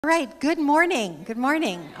All right, good morning. Good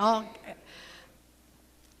morning.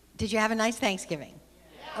 Did you have a nice Thanksgiving?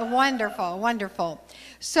 Wonderful, wonderful.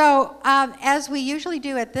 So, as we usually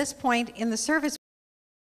do at this point in the service,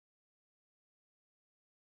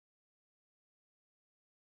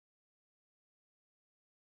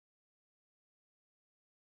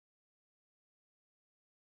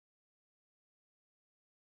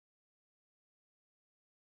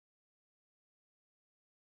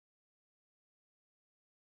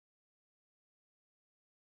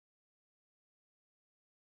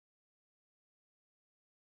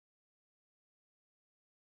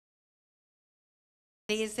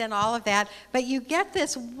 and all of that, but you get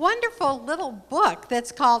this wonderful little book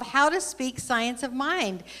that's called How to Speak Science of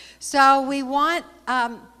Mind. So we want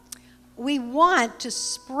to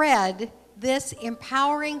spread this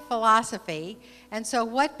empowering philosophy, and so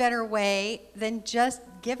what better way than just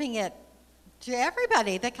giving it to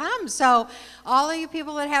everybody that comes. So all of you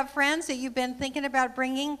people that have friends that you've been thinking about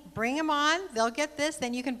bring them on. They'll get this,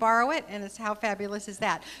 then you can borrow it, and it's how fabulous is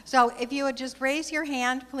that? So if you would just raise your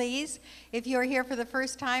hand, please, if you're here for the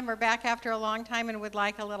first time or back after a long time and would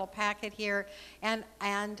like a little packet here. And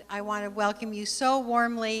I want to welcome you so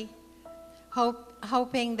warmly,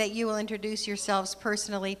 hoping that you will introduce yourselves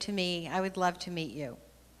personally to me. I would love to meet you.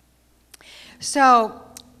 So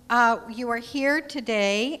you are here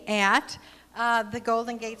today at the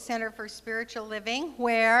Golden Gate Center for Spiritual Living,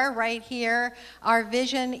 where right here our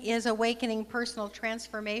vision is awakening personal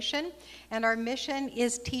transformation, and our mission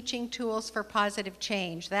is teaching tools for positive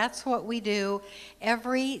change. That's what we do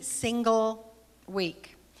every single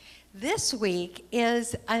week. This week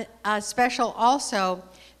is a special also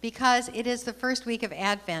because it is the first week of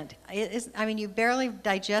Advent. You barely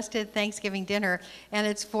digested Thanksgiving dinner, and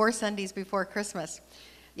it's 4 Sundays before Christmas.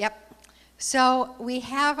 Yep. So we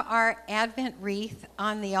have our Advent wreath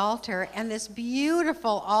on the altar, and this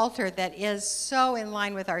beautiful altar that is so in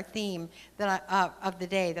line with our theme of the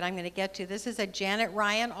day that I'm going to get to. This is a Janet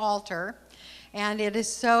Ryan altar, and it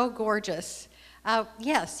is so gorgeous.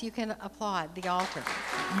 Yes, you can applaud the altar.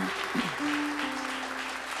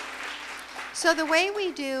 So the way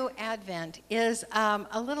we do Advent is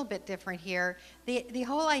a little bit different here. The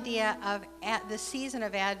whole idea of the season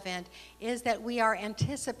of Advent is that we are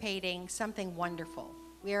anticipating something wonderful.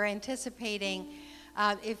 We are anticipating,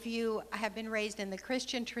 if you have been raised in the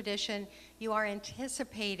Christian tradition, you are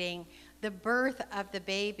anticipating the birth of the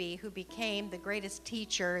baby who became the greatest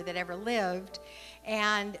teacher that ever lived,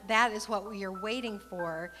 and that is what we are waiting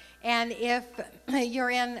for. And if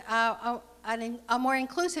you're in a more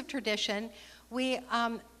inclusive tradition, we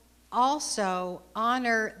also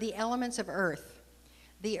honor the elements of earth,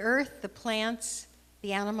 the plants,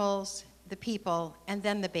 the animals, the people, and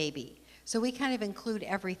then the baby. So we kind of include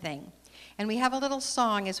everything. And we have a little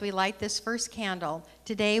song as we light this first candle.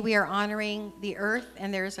 Today we are honoring the earth,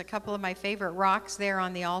 and there's a couple of my favorite rocks there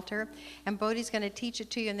on the altar. And Bodhi's going to teach it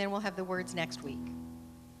to you, and then we'll have the words next week.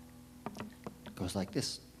 It goes like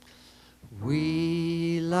this.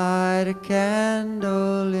 We light a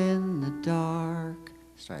candle in the dark.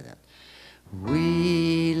 Let's try that.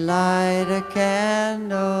 We light a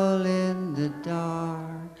candle in the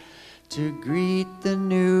dark to greet the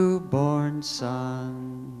newborn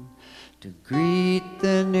sun, to greet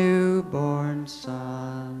the newborn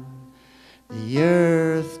sun. The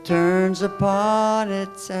earth turns upon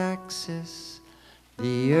its axis.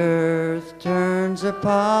 The earth turns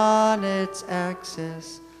upon its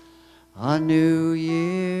axis. A new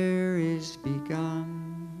year is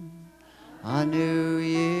begun. A new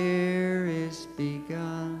year is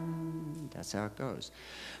begun. That's how it goes.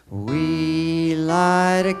 We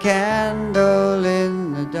light a candle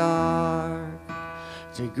in the dark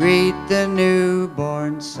to greet the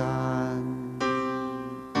newborn sun.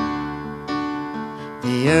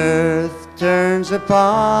 The earth turns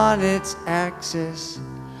upon its axis.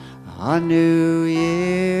 A new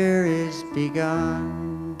year is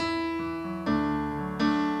begun.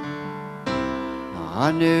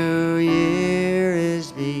 A new year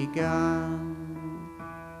is begun.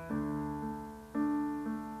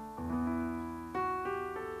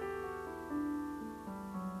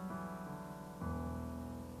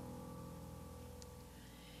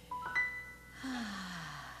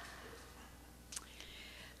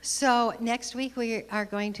 So next week we are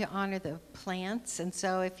going to honor the plants, and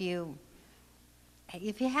so if you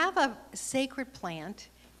have a sacred plant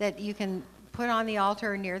that you can put on the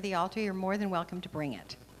altar or near the altar, you're more than welcome to bring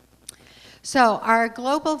it. So our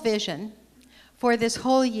global vision for this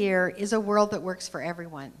whole year is a world that works for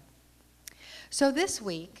everyone. So this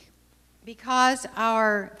week, because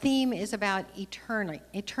our theme is about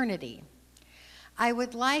eternity, I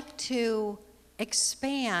would like to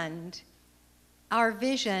expand our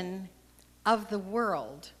vision of the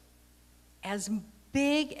world as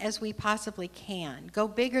big as we possibly can, go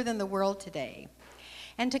bigger than the world today,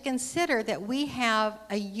 and to consider that we have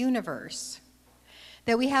a universe,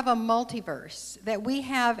 that we have a multiverse, that we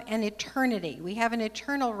have an eternity, we have an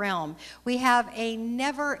eternal realm, we have a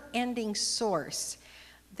never-ending source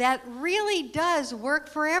that really does work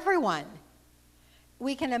for everyone.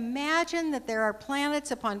 We can imagine that there are planets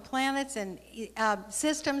upon planets and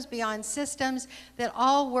systems beyond systems that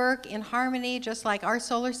all work in harmony just like our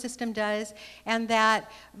solar system does, and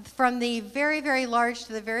that from the very, very large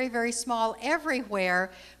to the very, very small, everywhere,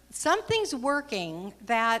 something's working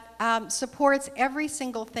that supports every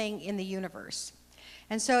single thing in the universe.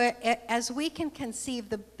 And so as we can conceive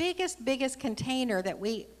the biggest container that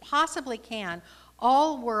we possibly can,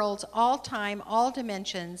 all worlds, all time, all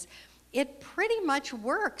dimensions, it pretty much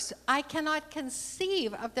works. I cannot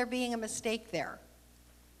conceive of there being a mistake there.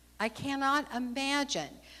 I cannot imagine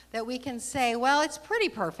that we can say, well, it's pretty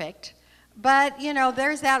perfect, but, you know,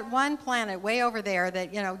 there's that one planet way over there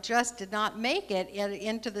that, you know, just did not make it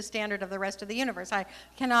into the standard of the rest of the universe. I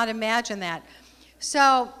cannot imagine that.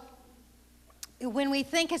 So when we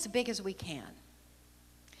think as big as we can,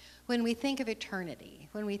 when we think of eternity,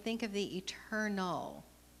 when we think of the eternal,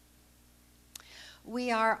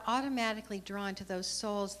 we are automatically drawn to those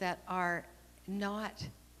souls that are not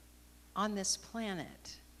on this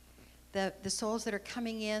planet, the souls that are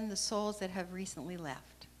coming in, the souls that have recently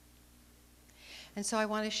left. And so I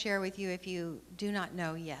want to share with you, if you do not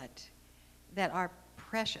know yet, that our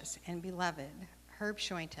precious and beloved Herb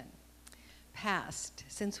Shoynton passed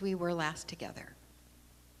since we were last together.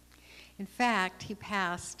 In fact, he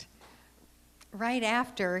passed right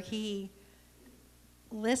after he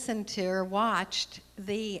listened to or watched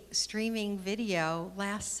the streaming video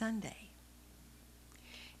last Sunday.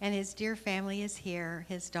 And his dear family is here.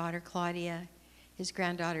 His daughter Claudia, his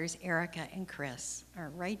granddaughters Erica and Chris are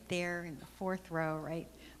right there in the fourth row, right,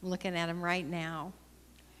 looking at him right now.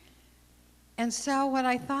 And so what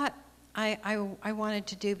I thought I wanted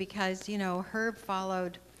to do, because, you know, Herb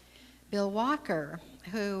followed Bill Walker,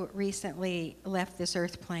 who recently left this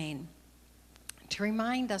earth plane, to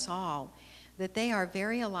remind us all that they are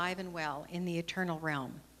very alive and well in the eternal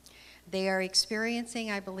realm. They are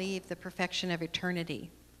experiencing, I believe, the perfection of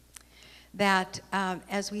eternity. That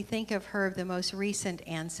as we think of Herb, the most recent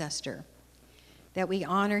ancestor, that we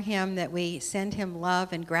honor him, that we send him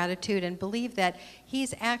love and gratitude, and believe that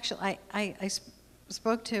he's actually, I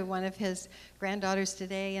spoke to one of his granddaughters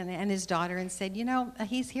today and his daughter and said, you know,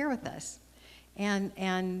 he's here with us.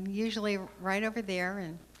 And usually right over there,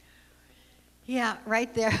 and yeah,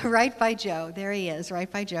 right there, right by Joe. There he is, right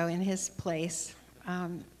by Joe in his place.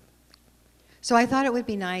 So I thought it would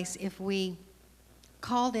be nice if we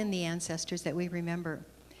called in the ancestors that we remember,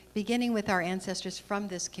 beginning with our ancestors from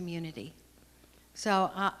this community. So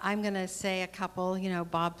I'm going to say a couple, you know,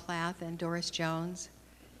 Bob Plath and Doris Jones.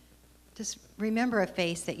 Just remember a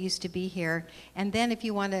face that used to be here. And then if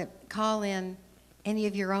you want to call in any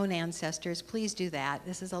of your own ancestors, please do that.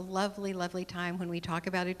 This is a lovely, lovely time when we talk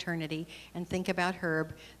about eternity and think about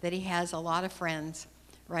Herb, that he has a lot of friends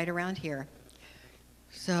right around here.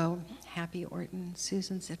 So, Happy Orton,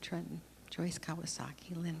 Susan Citron, Joyce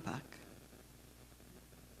Kawasaki, Lynn Buck,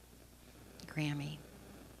 Grammy,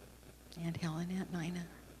 Aunt Helen, Aunt Nina.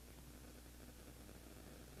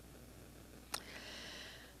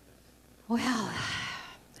 Well,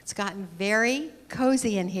 it's gotten very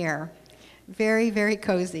cozy in here. Very, very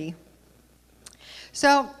cozy.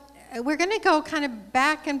 So we're going to go kind of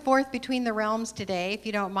back and forth between the realms today, if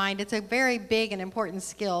you don't mind. It's a very big and important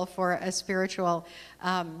skill for a spiritual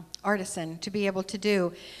artisan to be able to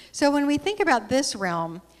do. So when we think about this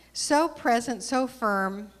realm, so present, so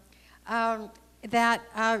firm, that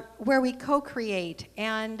where we co-create,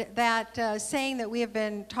 and that saying that we have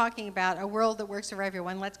been talking about, a world that works for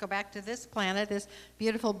everyone. Let's go back to this planet, this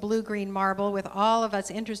beautiful blue-green marble with all of us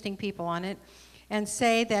interesting people on it, and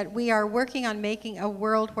say that we are working on making a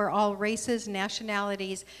world where all races,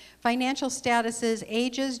 nationalities, financial statuses,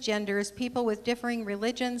 ages, genders, people with differing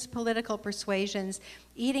religions, political persuasions,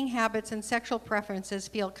 eating habits, and sexual preferences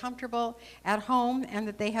feel comfortable at home, and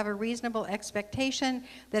that they have a reasonable expectation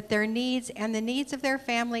that their needs and the needs of their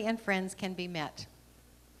family and friends can be met.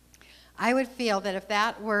 I would feel that if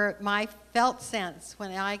that were my felt sense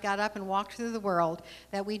when I got up and walked through the world,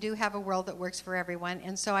 that we do have a world that works for everyone,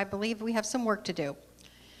 and so I believe we have some work to do.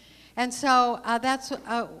 And so that's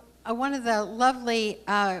one of the lovely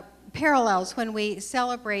parallels when we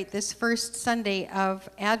celebrate this first Sunday of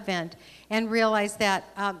Advent and realize that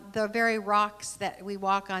the very rocks that we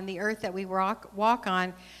walk on, the earth that we walk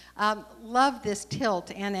on, love this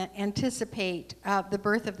tilt and anticipate the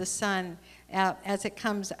birth of the sun as it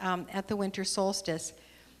comes at the winter solstice.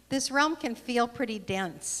 This realm can feel pretty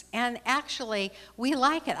dense, and actually, we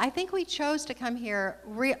like it. I think we chose to come here.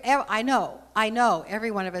 I know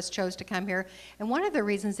every one of us chose to come here, and one of the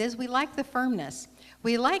reasons is we like the firmness.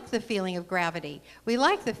 We like the feeling of gravity. We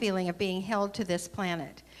like the feeling of being held to this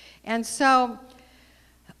planet. And so,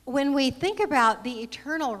 when we think about the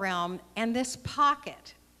eternal realm and this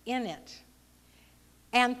pocket in it,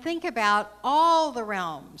 and think about all the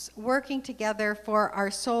realms working together for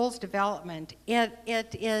our soul's development, it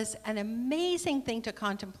is an amazing thing to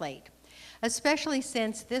contemplate, especially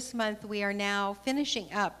since this month we are now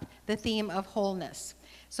finishing up the theme of wholeness.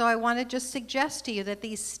 So I want to just suggest to you that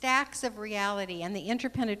these stacks of reality and the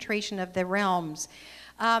interpenetration of the realms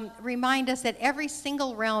remind us that every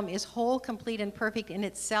single realm is whole, complete, and perfect in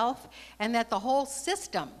itself, and that the whole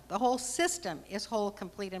system is whole,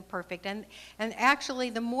 complete, and perfect. And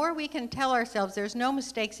actually, the more we can tell ourselves there's no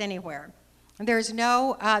mistakes anywhere, there's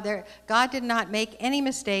no, God did not make any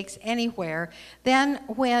mistakes anywhere, then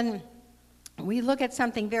when we look at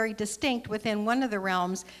something very distinct within one of the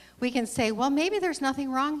realms, we can say, well, maybe there's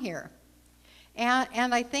nothing wrong here.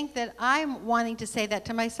 And I think that I'm wanting to say that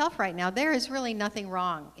to myself right now. There is really nothing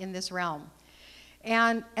wrong in this realm.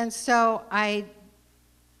 And so I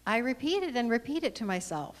repeat it and repeat it to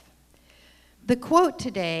myself. The quote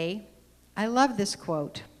today, I love this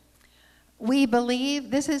quote. We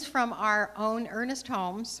believe, this is from our own Ernest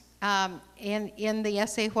Holmes in the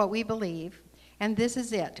essay, What We Believe, and this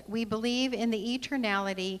is it. We believe in the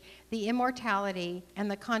eternality, the immortality, and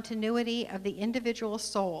the continuity of the individual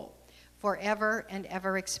soul, forever and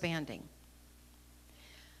ever expanding.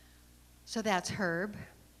 So that's Herb,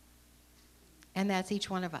 and that's each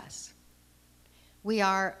one of us. We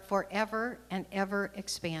are forever and ever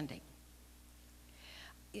expanding.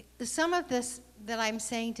 Some of this that I'm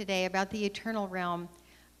saying today about the eternal realm,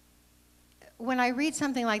 when I read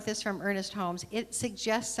something like this from Ernest Holmes, it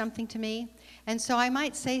suggests something to me. And so I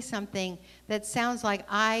might say something that sounds like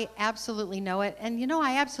I absolutely know it. And you know,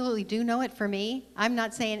 I absolutely do know it for me. I'm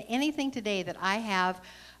not saying anything today that I have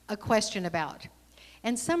a question about.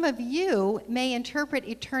 And some of you may interpret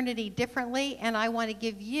eternity differently, and I want to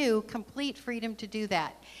give you complete freedom to do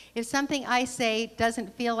that. If something I say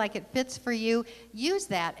doesn't feel like it fits for you, use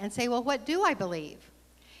that and say, well, what do I believe?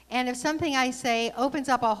 And if something I say opens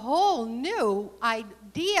up a whole new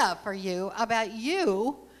idea for you about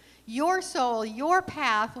you, your soul, your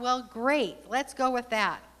path, well, great. Let's go with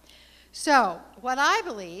that. So what I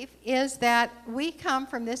believe is that we come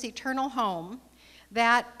from this eternal home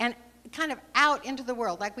and kind of out into the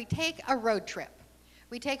world, like we take a road trip.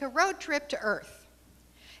 We take a road trip to Earth.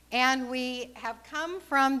 And we have come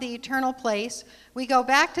from the eternal place. We go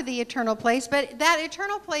back to the eternal place, but that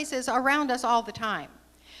eternal place is around us all the time.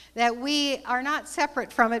 That we are not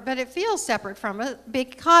separate from it, but it feels separate from it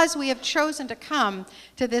because we have chosen to come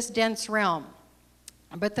to this dense realm.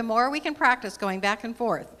 But the more we can practice going back and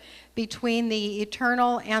forth between the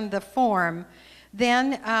eternal and the form,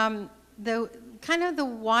 then the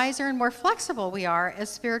wiser and more flexible we are as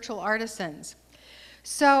spiritual artisans.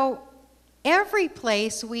 So every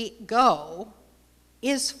place we go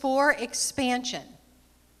is for expansion.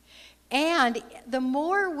 And the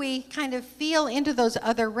more we kind of feel into those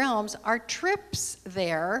other realms, our trips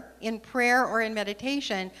there in prayer or in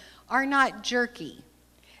meditation are not jerky.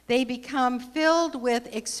 They become filled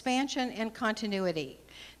with expansion and continuity.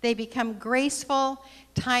 They become graceful,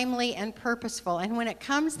 timely, and purposeful. And when it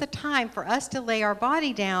comes the time for us to lay our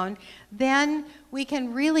body down, then we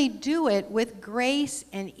can really do it with grace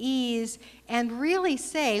and ease and really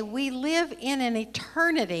say, we live in an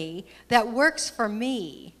eternity that works for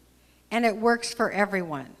me. And it works for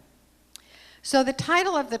everyone. So the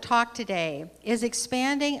title of the talk today is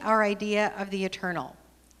Expanding Our Idea of the Eternal.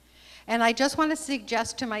 And I just want to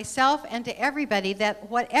suggest to myself and to everybody that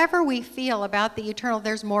whatever we feel about the eternal,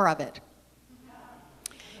 there's more of it.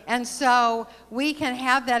 And so we can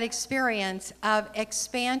have that experience of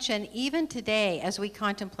expansion even today as we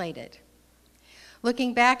contemplate it.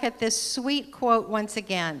 Looking back at this sweet quote once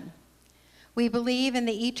again, we believe in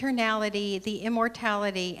the eternality, the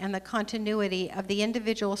immortality, and the continuity of the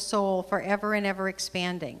individual soul forever and ever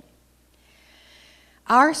expanding.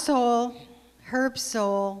 Our soul, Herb's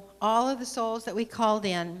soul, all of the souls that we called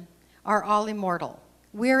in are all immortal.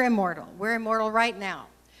 We're immortal. We're immortal right now.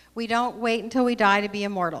 We don't wait until we die to be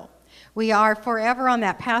immortal. We are forever on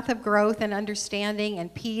that path of growth and understanding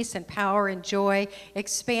and peace and power and joy,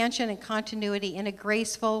 expansion and continuity in a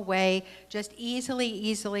graceful way, just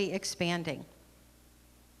easily expanding.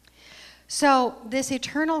 So this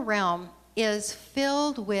eternal realm is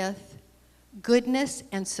filled with goodness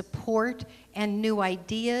and support and new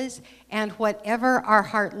ideas and whatever our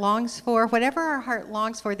heart longs for. Whatever our heart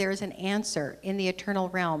longs for, there is an answer in the eternal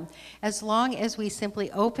realm. As long as we simply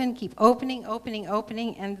keep opening,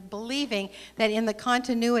 and believing that in the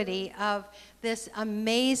continuity of this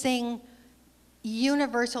amazing,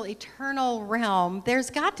 universal, eternal realm, there's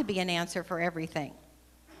got to be an answer for everything.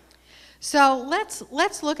 So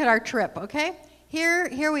let's look at our trip, okay?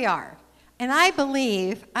 Here we are. And I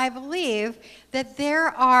believe that there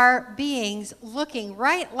are beings looking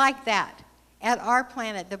right like that at our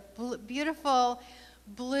planet, the beautiful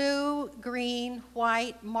blue, green,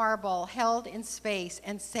 white marble held in space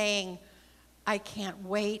and saying, I can't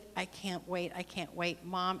wait, I can't wait, I can't wait.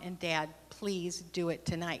 Mom and Dad, please do it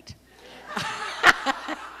tonight.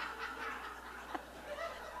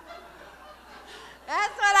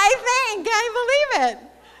 That's what I think. I believe it.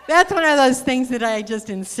 That's one of those things that I just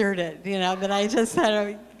inserted, that I just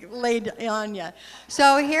kind of laid on you.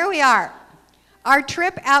 So here we are. Our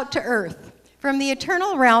trip out to Earth. From the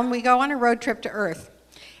eternal realm, we go on a road trip to Earth.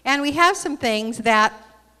 And we have some things that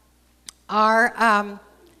are,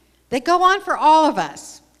 that go on for all of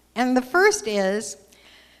us. And the first is,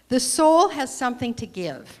 the soul has something to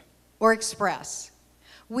give or express.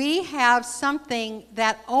 We have something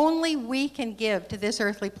that only we can give to this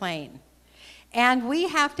earthly plane. And we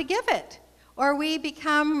have to give it, or we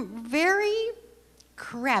become very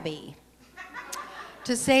crabby,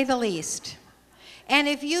 to say the least. And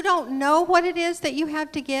if you don't know what it is that you have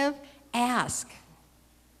to give, ask.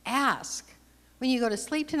 Ask. When you go to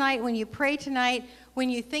sleep tonight, when you pray tonight, when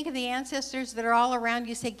you think of the ancestors that are all around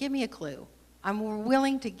you, say, give me a clue. I'm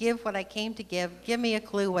willing to give what I came to give. Give me a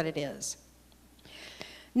clue what it is.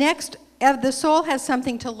 Next, the soul has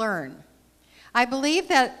something to learn. I believe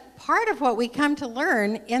that part of what we come to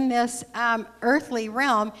learn in this earthly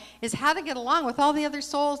realm is how to get along with all the other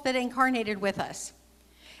souls that incarnated with us.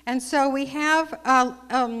 And so we have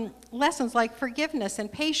lessons like forgiveness and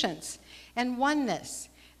patience and oneness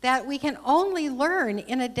that we can only learn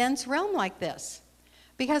in a dense realm like this.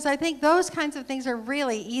 Because I think those kinds of things are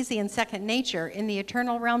really easy and second nature in the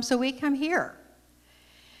eternal realm, so we come here.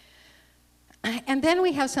 And then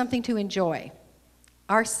we have something to enjoy.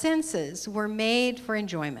 Our senses were made for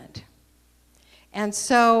enjoyment. And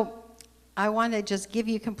so I want to just give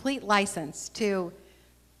you complete license to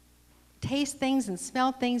taste things and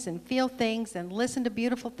smell things and feel things and listen to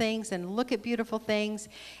beautiful things and look at beautiful things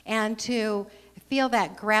and to feel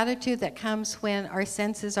that gratitude that comes when our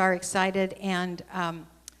senses are excited and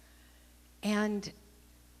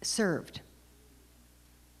served.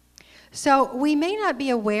 So we may not be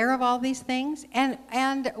aware of all these things,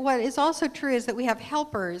 and what is also true is that we have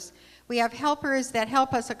helpers. We have helpers that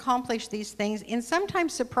help us accomplish these things in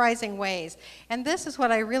sometimes surprising ways. And this is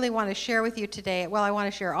what I really want to share with you today. Well, I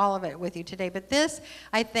want to share all of it with you today, but this,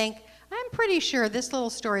 I'm pretty sure this little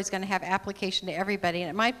story is going to have application to everybody, and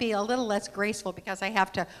it might be a little less graceful because I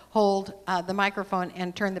have to hold the microphone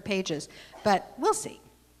and turn the pages, but we'll see.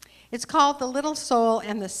 It's called The Little Soul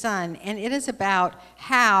and the Sun, and it is about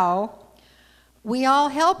how we all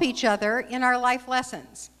help each other in our life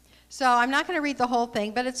lessons. So I'm not going to read the whole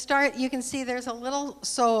thing, but you can see there's a little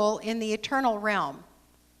soul in the eternal realm.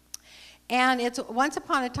 And it's once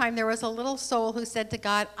upon a time there was a little soul who said to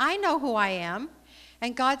God, I know who I am.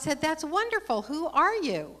 And God said, that's wonderful. Who are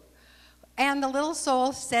you? And the little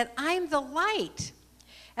soul said, I'm the light.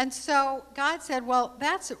 And so God said, well,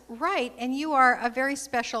 that's right, and you are a very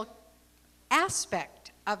special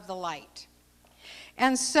aspect of the light.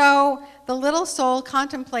 And so the little soul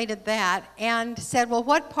contemplated that and said, well,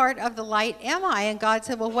 what part of the light am I? And God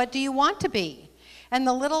said, well, what do you want to be? And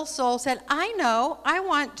the little soul said, I know, I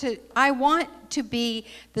want to be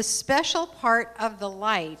the special part of the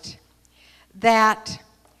light that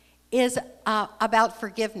is about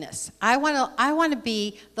forgiveness. I want to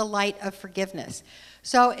be the light of forgiveness.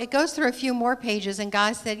 So it goes through a few more pages, and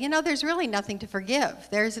God said, there's really nothing to forgive.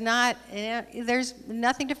 There's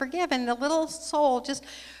nothing to forgive. And the little soul just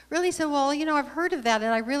really said, well, I've heard of that,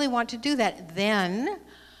 and I really want to do that. Then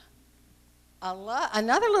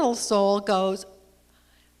another little soul goes,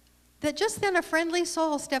 that just then a friendly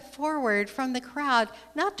soul stepped forward from the crowd.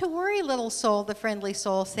 Not to worry, little soul, the friendly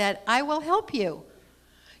soul said, I will help you.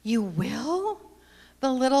 You will?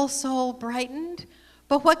 The little soul brightened.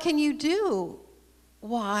 But what can you do?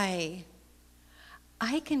 Why,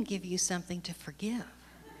 I can give you something to forgive.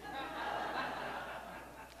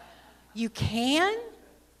 You can?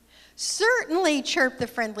 Certainly, chirped the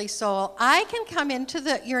friendly soul. I can come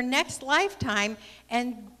into your next lifetime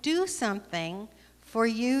and do something for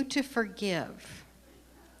you to forgive.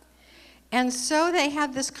 And so they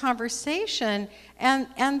had this conversation,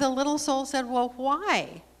 and the little soul said, well,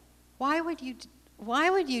 why? Why would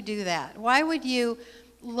you do that? Why would you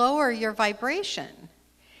lower your vibration?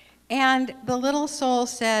 And the little soul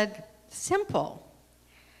said, simple.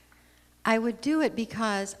 I would do it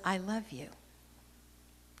because I love you.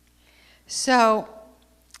 So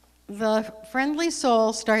the friendly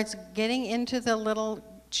soul starts getting into the little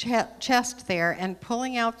chest there and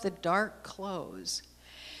pulling out the dark clothes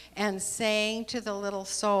and saying to the little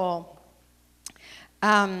soul,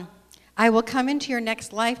 I will come into your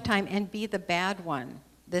next lifetime and be the bad one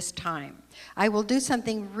this time. I will do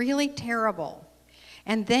something really terrible,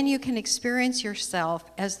 and then you can experience yourself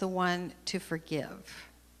as the one to forgive.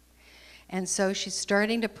 And so she's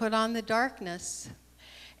starting to put on the darkness.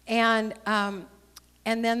 And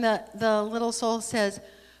then the little soul says,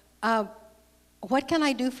 what can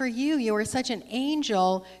I do for you? You are such an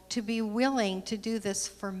angel to be willing to do this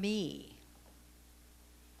for me.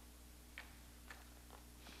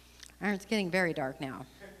 It's getting very dark now.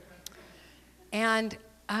 And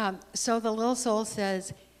so the little soul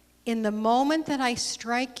says, in the moment that I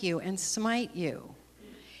strike you and smite you,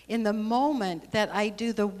 in the moment that I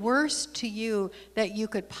do the worst to you that you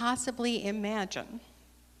could possibly imagine,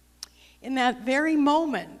 in that very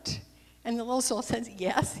moment, and the little soul says,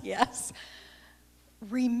 yes, yes,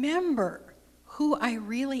 remember who I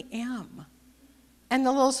really am. And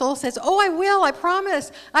the little soul says, oh, I will, I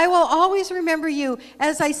promise. I will always remember you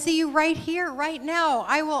as I see you right here, right now.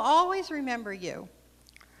 I will always remember you.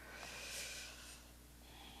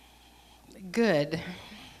 Good,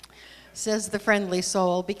 says the friendly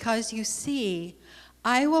soul, because you see,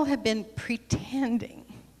 I will have been pretending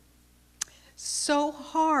so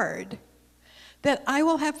hard that I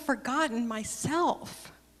will have forgotten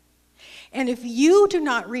myself. And if you do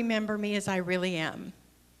not remember me as I really am,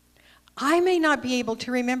 I may not be able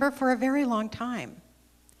to remember for a very long time.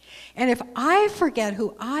 And if I forget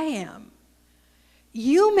who I am,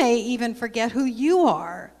 you may even forget who you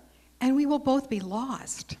are, and we will both be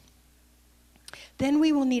lost. Then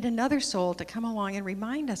we will need another soul to come along and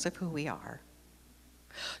remind us of who we are.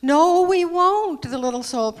 No, we won't, the little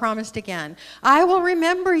soul promised again. I will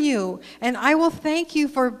remember you, and I will thank you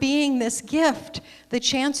for being this gift, the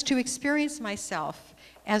chance to experience myself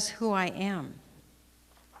as who I am.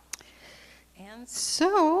 And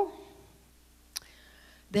so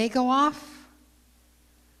they go off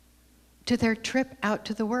to their trip out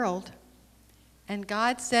to the world. And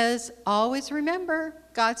God says, always remember,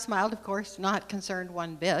 God smiled, of course, not concerned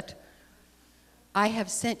one bit, I have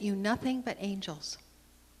sent you nothing but angels.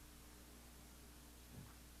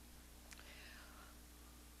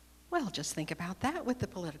 Well, just think about that with the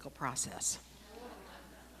political process.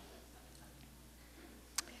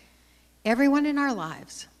 Everyone in our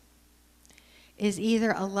lives is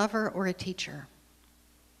either a lover or a teacher.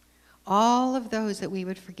 All of those that we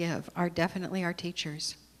would forgive are definitely our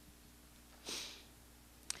teachers.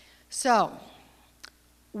 So,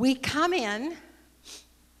 we come in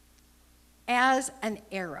as an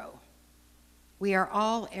arrow. We are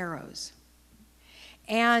all arrows.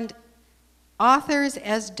 And authors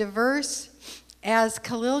as diverse as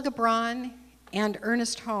Khalil Gibran and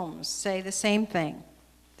Ernest Holmes say the same thing.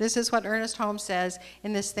 This is what Ernest Holmes says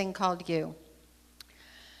in this thing called You.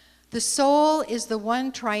 The soul is the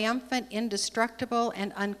one triumphant, indestructible,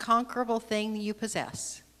 and unconquerable thing you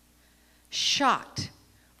possess. Shot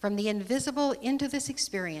from the invisible into this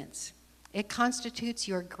experience, it constitutes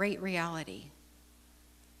your great reality.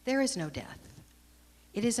 There is no death.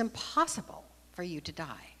 It is impossible for you to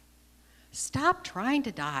die. Stop trying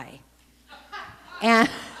to die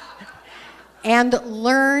and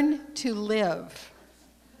learn to live.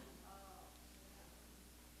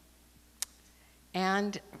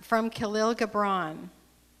 And from Khalil Gibran,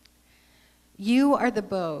 you are the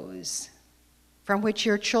bows from which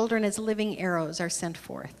your children as living arrows are sent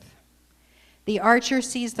forth. The archer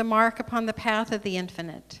sees the mark upon the path of the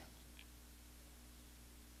infinite,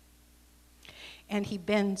 and he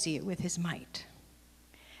bends you with his might,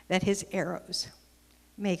 that his arrows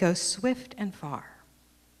may go swift and far.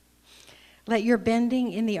 Let your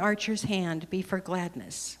bending in the archer's hand be for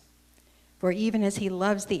gladness, for even as he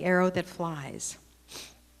loves the arrow that flies,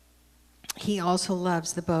 he also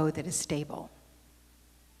loves the bow that is stable.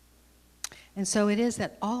 And so it is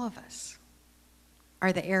that all of us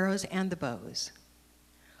are the arrows and the bows,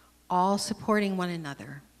 all supporting one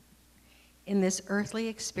another in this earthly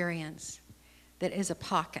experience that is a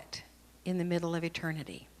pocket in the middle of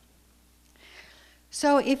eternity.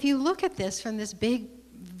 So if you look at this from this big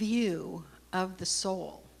view of the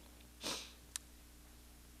soul,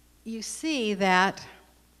 you see that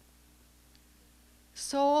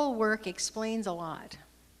Soul work explains a lot.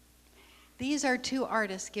 These are two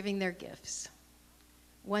artists giving their gifts.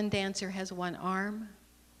 One dancer has one arm,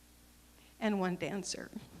 and one dancer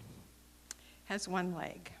has one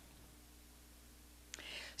leg.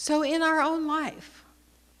 So in our own life,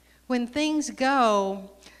 when things go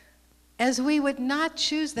as we would not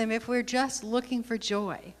choose them if we're just looking for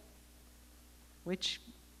joy, which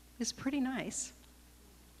is pretty nice,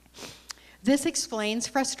 this explains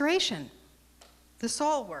frustration, the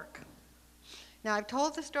soul work. Now, I've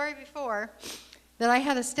told the story before that I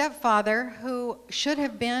had a stepfather who should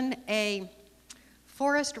have been a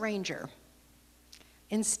forest ranger.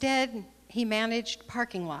 Instead, he managed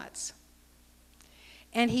parking lots.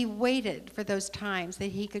 And he waited for those times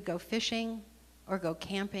that he could go fishing or go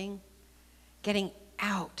camping, getting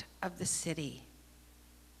out of the city.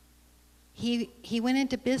 He went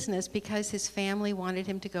into business because his family wanted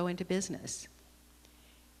him to go into business.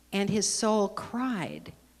 And his soul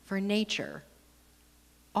cried for nature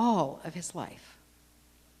all of his life.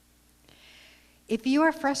 If you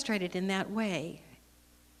are frustrated in that way,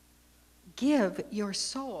 give your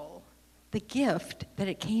soul the gift that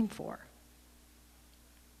it came for.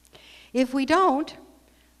 If we don't,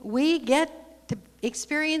 we get to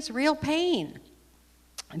experience real pain.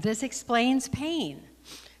 This explains pain,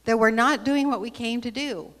 that we're not doing what we came to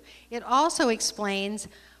do. It also explains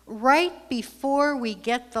right before we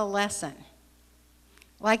get the lesson,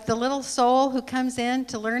 like the little soul who comes in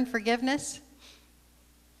to learn forgiveness,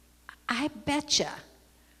 I betcha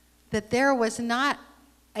that there was not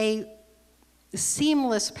a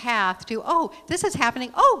seamless path to, oh, this is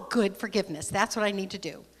happening, oh, good, forgiveness, that's what I need to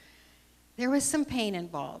do. There was some pain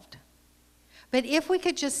involved. But if we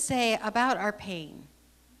could just say about our pain,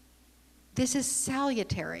 this is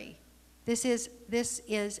salutary. This is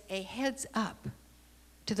a heads up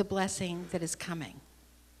to the blessing that is coming.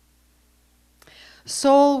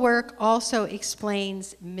 Soul work also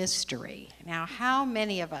explains mystery. Now, how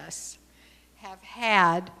many of us have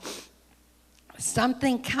had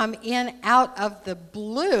something come in out of the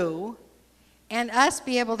blue and us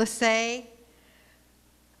be able to say,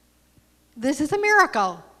 this is a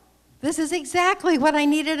miracle. This is exactly what I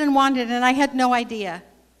needed and wanted, and I had no idea.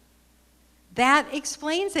 That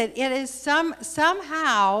explains it. It is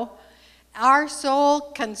somehow our soul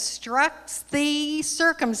constructs the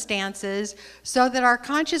circumstances so that our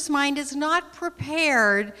conscious mind is not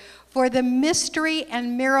prepared for the mystery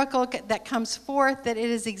and miracle that comes forth, that it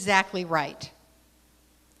is exactly right.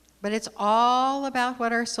 But it's all about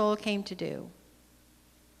what our soul came to do.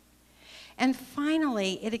 And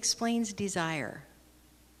finally, it explains desire.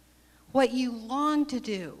 What you long to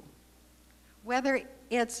do, whether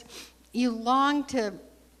it's you long to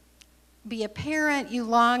be a parent, you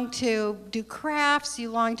long to do crafts,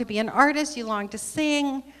 you long to be an artist, you long to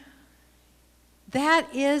sing. That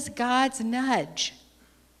is God's nudge.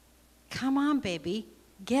 Come on, baby,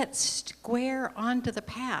 get square onto the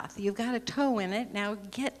path. You've got a toe in it, now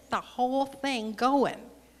get the whole thing going.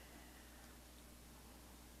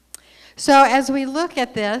 So as we look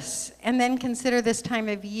at this and then consider this time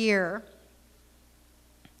of year,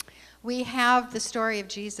 we have the story of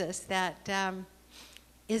Jesus that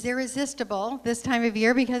is irresistible this time of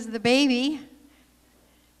year because the babies,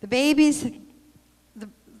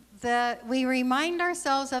 we remind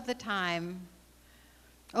ourselves of the time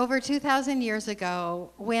over 2,000 years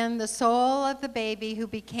ago when the soul of the baby who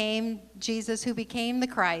became Jesus, who became the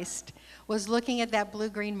Christ, was looking at that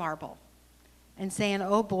blue-green marble and saying,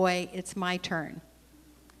 oh boy, it's my turn.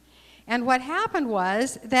 And what happened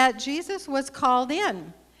was that Jesus was called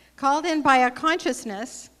in by a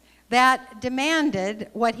consciousness that demanded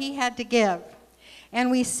what he had to give. And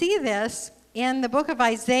we see this in the book of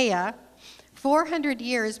Isaiah, 400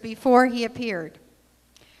 years before he appeared.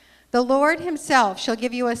 The Lord himself shall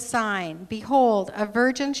give you a sign. Behold, a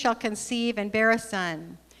virgin shall conceive and bear a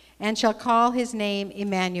son, and shall call his name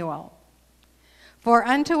Emmanuel. For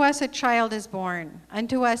unto us a child is born,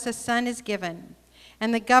 unto us a son is given,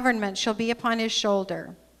 and the government shall be upon his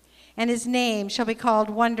shoulder. And his name shall be called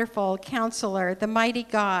Wonderful, Counselor, the Mighty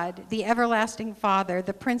God, the Everlasting Father,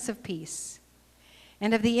 the Prince of Peace.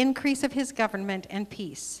 And of the increase of his government and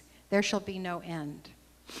peace there shall be no end.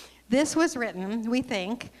 This was written, we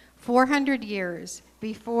think, 400 years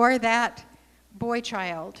before that boy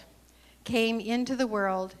child came into the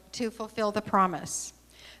world to fulfill the promise.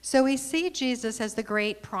 So we see Jesus as the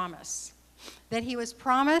great promise, that he was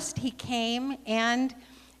promised, he came, and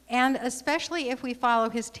especially if we follow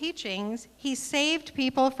his teachings, he saved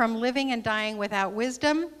people from living and dying without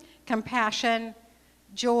wisdom, compassion,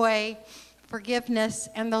 joy, forgiveness,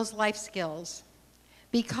 and those life skills,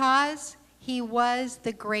 because he was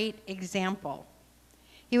the great example.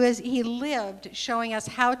 He lived showing us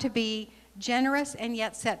how to be generous and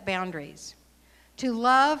yet set boundaries, to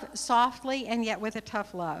love softly and yet with a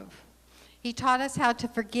tough love. He taught us how to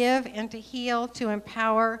forgive and to heal, to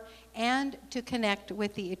empower, and to connect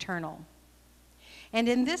with the eternal. And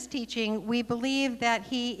in this teaching, we believe that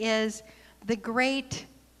he is the great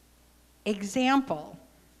example,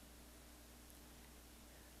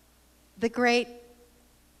 the great,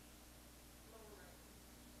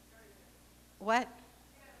 what?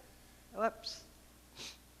 Whoops.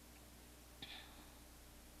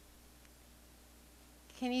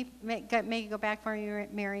 Can you make it go back for me,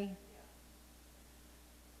 Mary?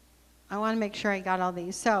 I want to make sure I got all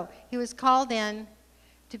these. So he was called in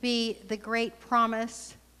to be the great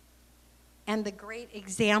promise and the great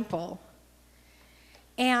example.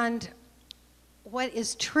 And what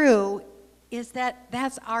is true is that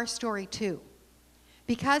that's our story too.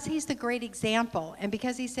 Because he's the great example, and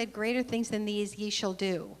because he said, greater things than these ye shall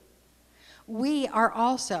do, we are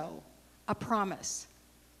also a promise.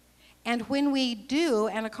 And when we do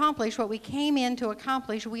and accomplish what we came in to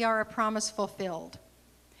accomplish, we are a promise fulfilled.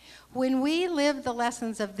 When we live the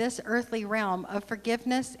lessons of this earthly realm of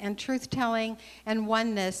forgiveness and truth-telling and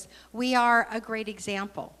oneness, we are a great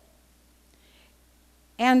example.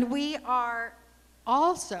 And we are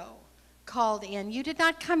also called in. You did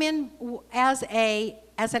not come in as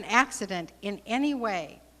an accident in any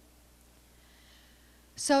way.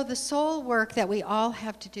 So the soul work that we all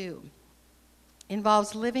have to do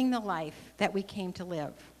involves living the life that we came to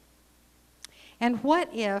live. And what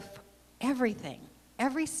if every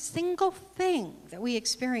single thing that we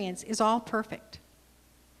experience is all perfect?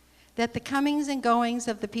 That the comings and goings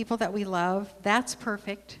of the people that we love, that's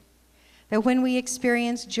perfect. That when we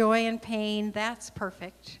experience joy and pain, that's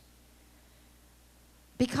perfect.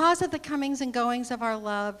 Because of the comings and goings of our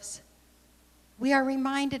loves, we are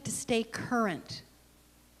reminded to stay current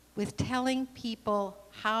with telling people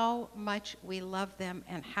how much we love them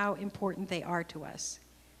and how important they are to us.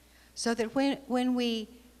 So that when we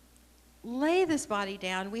lay this body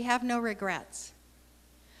down, we have no regrets.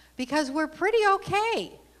 Because we're pretty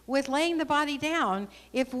okay with laying the body down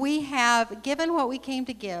if we have given what we came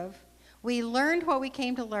to give, we learned what we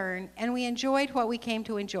came to learn, and we enjoyed what we came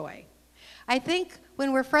to enjoy. I think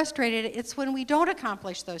when we're frustrated, it's when we don't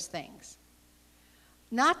accomplish those things.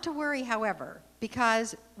 Not to worry, however,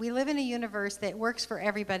 because we live in a universe that works for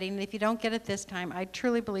everybody, and if you don't get it this time, I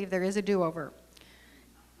truly believe there is a do-over.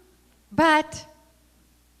 But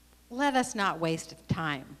let us not waste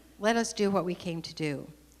time. Let us do what we came to do.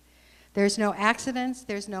 There's no accidents,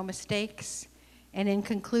 there's no mistakes, and in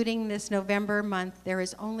concluding this November month, there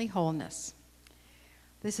is only wholeness.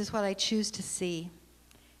 This is what I choose to see,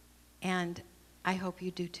 and I hope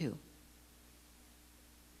you do too.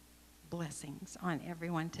 Blessings on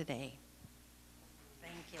everyone today.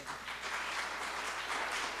 Thank you.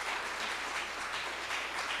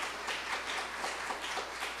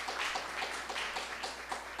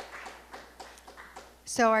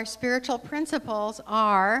 So our spiritual principles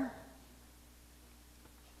are,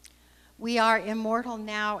 we are immortal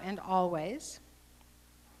now and always,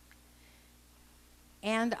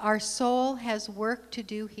 and our soul has work to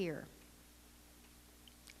do here.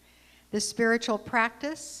 The spiritual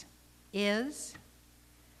practice is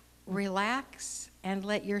relax and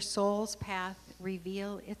let your soul's path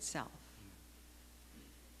reveal itself.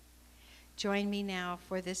 Join me now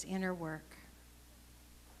for this inner work.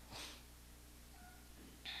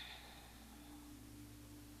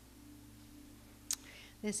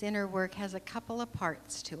 This inner work has a couple of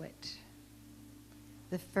parts to it.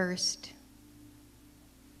 The first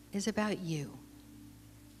is about you.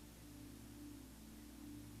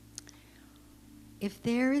 If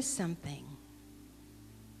there is something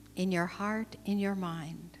in your heart, in your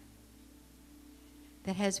mind,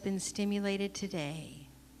 that has been stimulated today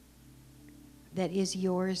that is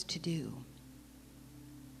yours to do,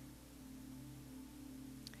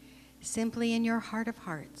 simply in your heart of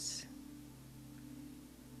hearts,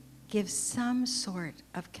 give some sort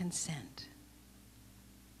of consent.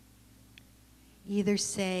 Either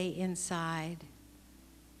say inside,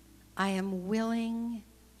 I am willing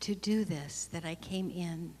to do this that I came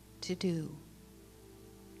in to do.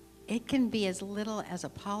 It can be as little as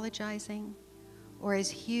apologizing or as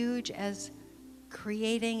huge as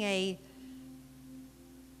creating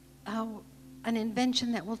an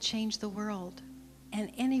invention that will change the world, and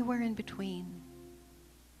anywhere in between.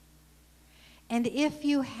 And if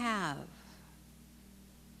you have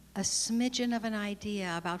a smidgen of an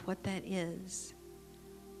idea about what that is,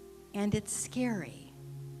 and it's scary,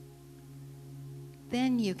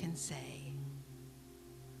 then you can say,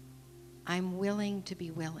 I'm willing to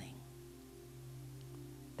be willing.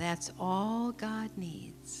 That's all God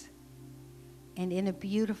needs. And in a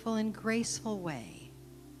beautiful and graceful way,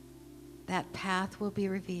 that path will be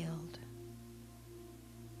revealed.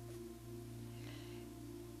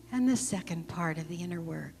 And the second part of the inner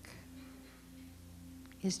work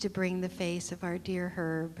is to bring the face of our dear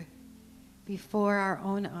Herb before our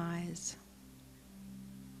own eyes.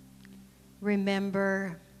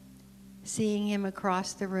 Remember seeing him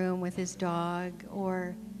across the room with his dog,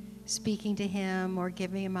 or speaking to him, or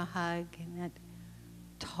giving him a hug, and that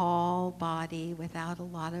tall body without a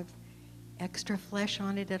lot of extra flesh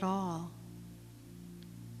on it at all.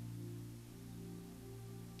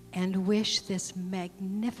 And wish this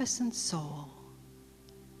magnificent soul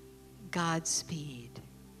Godspeed.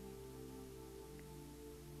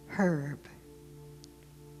 Herb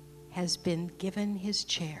has been given his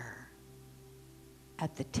chair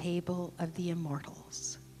at the table of the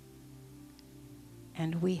immortals,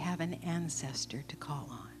 and we have an ancestor to call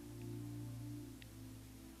on.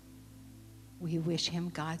 We wish him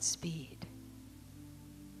Godspeed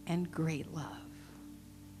and great love,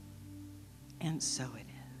 and so it is.